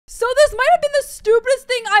this might have been the stupidest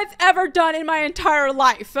thing I've ever done in my entire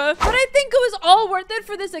life. But I think it was all worth it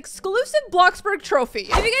for this exclusive Bloxburg trophy. If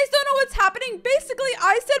you guys don't know what's happening, basically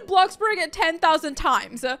I said Bloxburg 10,000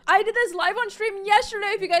 times. I did this live on stream yesterday.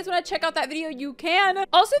 If you guys want to check out that video, you can.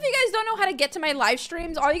 Also, if you guys don't know how to get to my live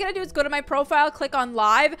streams, all you gotta do is go to my profile, click on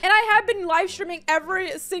live, and I have been live streaming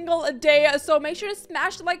every single day, so make sure to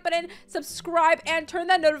smash the like button, subscribe, and turn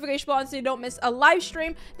that notification bell on so you don't miss a live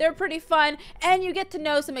stream. They're pretty fun, and you get to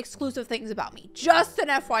know some exclusive things about me. Just an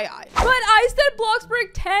FYI. But I said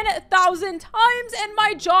Bloxburg 10,000 times, and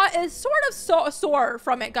my jaw is sort of sore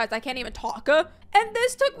from it, guys. I can't even talk. And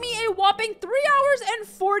this took me a whopping 3 hours and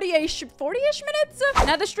 40-ish minutes.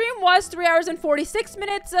 Now, the stream was 3 hours and 46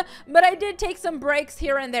 minutes, but I did take some breaks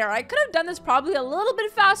here and there. I could have done this probably a little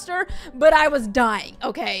bit faster, but I was dying,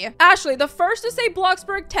 okay? Ashley, the first to say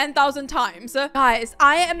Bloxburg 10,000 times. Guys,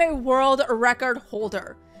 I am a world record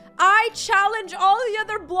holder. I challenge all the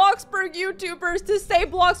other Bloxburg YouTubers to say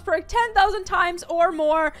Bloxburg 10,000 times or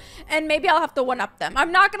more, and maybe I'll have to one-up them.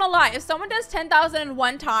 I'm not gonna lie, if someone does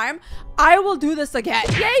 10,001 time, I will do this again.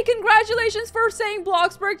 Yay, congratulations for saying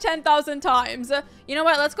Bloxburg 10,000 times. You know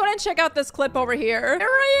what, let's go ahead and check out this clip over here. Here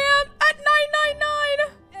I am at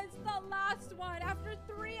 999. It's the last one after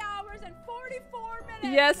 3 hours and 44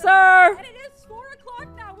 minutes. Yes, sir. And it is 4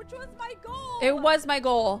 o'clock now, which was my goal. It was my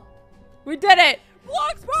goal. We did it.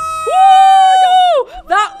 Bloxburg! Woo!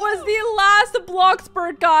 That was the last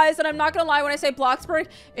Bloxburg, guys. And I'm not gonna lie, when I say Bloxburg,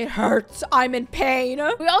 it hurts. I'm in pain.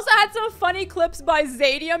 We also had some funny clips by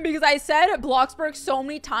Zadium because I said Bloxburg so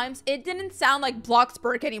many times, it didn't sound like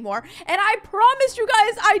Bloxburg anymore. And I promise you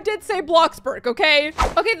guys, I did say Bloxburg, okay?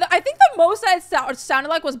 Okay, I think the most that it sounded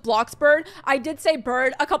like was Bloxburg. I did say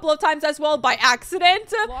bird a couple of times as well by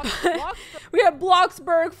accident. We have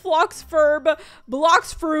Bloxburg, Floxfurb,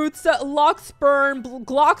 Bloxfruits, Loxburn,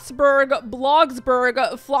 Glocksburg, Blogsburg,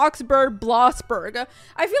 Floxburg, Blossburg.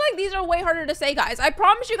 I feel like these are way harder to say, guys. I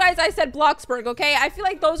promise you guys I said Bloxburg, okay? I feel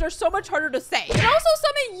like those are so much harder to say. And also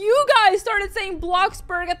some of you guys started saying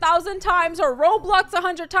Bloxburg 1,000 times or Roblox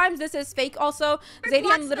 100 times. This is fake also.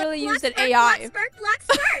 Zadian literally used an AI. He used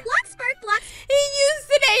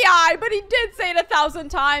an AI, but he did say it 1,000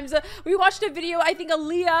 times. We watched a video, I think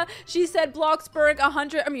Aaliyah, she said Bloxburg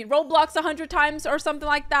Roblox 100 times or something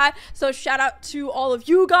like that. So shout out to all of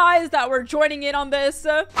you guys that were joining in on this.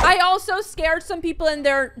 I also scared some people in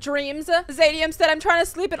their dreams. Zadium said, I'm trying to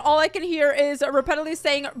sleep and all I can hear is repeatedly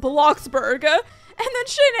saying Bloxburg. And then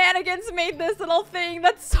Shenanigans made this little thing.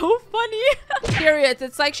 That's so funny. Period.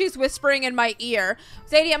 It's like she's whispering in my ear.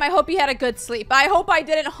 Zadium, I hope you had a good sleep. I hope I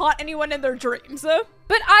didn't haunt anyone in their dreams.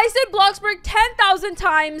 But I said Bloxburg 10,000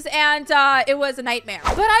 times and it was a nightmare.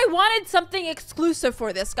 But I wanted something exclusive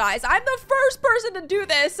for this, guys. I'm the first person to do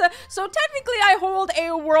this. So technically I hold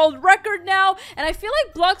a world record now. And I feel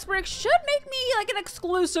like Bloxburg should make me like an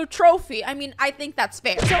exclusive trophy. I mean, I think that's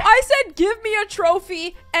fair. So I said, give me a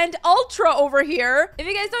trophy. And Ultra over here, if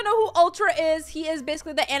you guys don't know who Ultra is, he is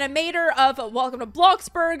basically the animator of Welcome to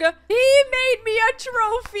Bloxburg. He made me a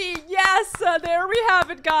trophy. Yes, there we have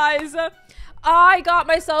it, guys. I got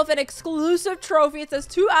myself an exclusive trophy. It says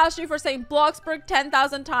to Ashley for saying Bloxburg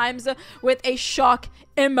 10,000 times with a shock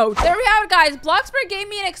emote. There we have it, guys. Bloxburg gave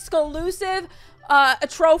me an exclusive a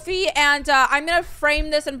trophy, and I'm gonna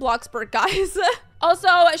frame this in Bloxburg, guys. Also,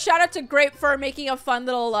 shout out to Grape for making a fun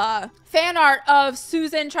little fan art of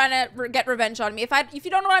Susan trying to get revenge on me. If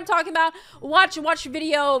you don't know what I'm talking about, watch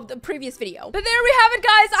the previous video. But there we have it,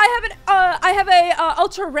 guys. I have a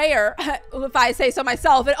ultra rare, if I say so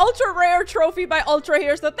myself, an ultra rare trophy by Ultra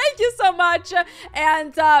here. So thank you so much.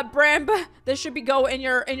 And Bram, this should be go in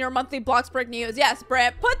your monthly Bloxburg news. Yes,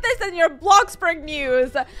 Bram, put this in your Bloxburg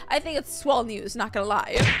news. I think it's swell news, not gonna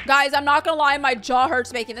lie. Guys, I'm not gonna lie, my jaw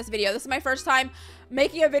hurts making this video. This is my first time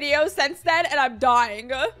making a video since then, and I'm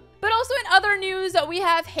dying. But also in other news, we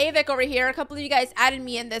have Havik over here. A couple of you guys added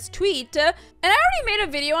me in this tweet. And I already made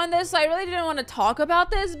a video on this, so I really didn't want to talk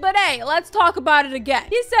about this. But hey, let's talk about it again.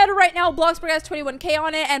 He said right now Bloxburg has 21K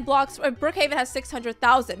on it, and Brookhaven has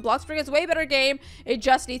 600,000. Bloxburg is a way better game. It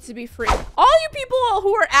just needs to be free. All you people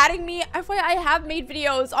who are adding me, FYI, I have made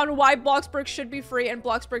videos on why Bloxburg should be free and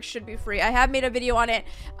Bloxburg should be free. I have made a video on it.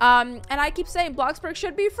 And I keep saying Bloxburg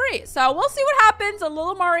should be free. So we'll see what happens.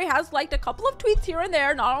 Lil Mari has liked a couple of tweets here and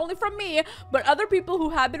there, not only from me, but other people who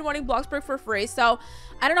have been wanting Bloxburg for free. So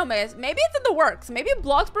I don't know, guys. Maybe it's in the works. Maybe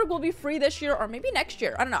Bloxburg will be free this year or maybe next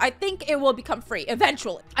year. I don't know. I think it will become free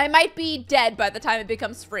eventually. I might be dead by the time it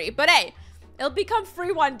becomes free, but hey, it'll become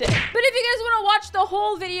free one day. But if you guys want to watch the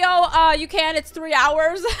whole video, you can. It's 3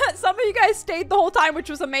 hours. Some of you guys stayed the whole time, which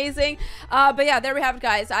was amazing. But yeah, there we have it,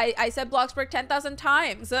 guys. I said Bloxburg 10,000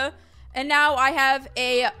 times. And now I have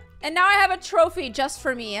a And now I have a trophy just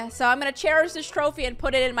for me. So I'm going to cherish this trophy and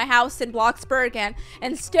put it in my house in Bloxburg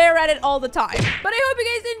and stare at it all the time. But I hope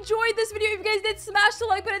you guys enjoyed this video. If you guys did, smash the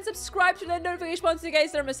like button, subscribe to the notification button so you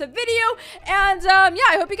guys don't miss a video. And yeah,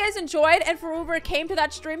 I hope you guys enjoyed. And for whoever came to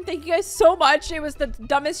that stream, thank you guys so much. It was the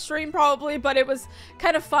dumbest stream probably, but it was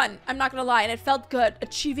kind of fun. I'm not going to lie. And it felt good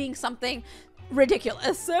achieving something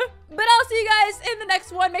ridiculous. But I'll see you guys in the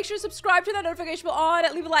next one. Make sure to subscribe to the notification bell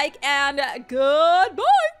on, leave a like, and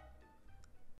goodbye.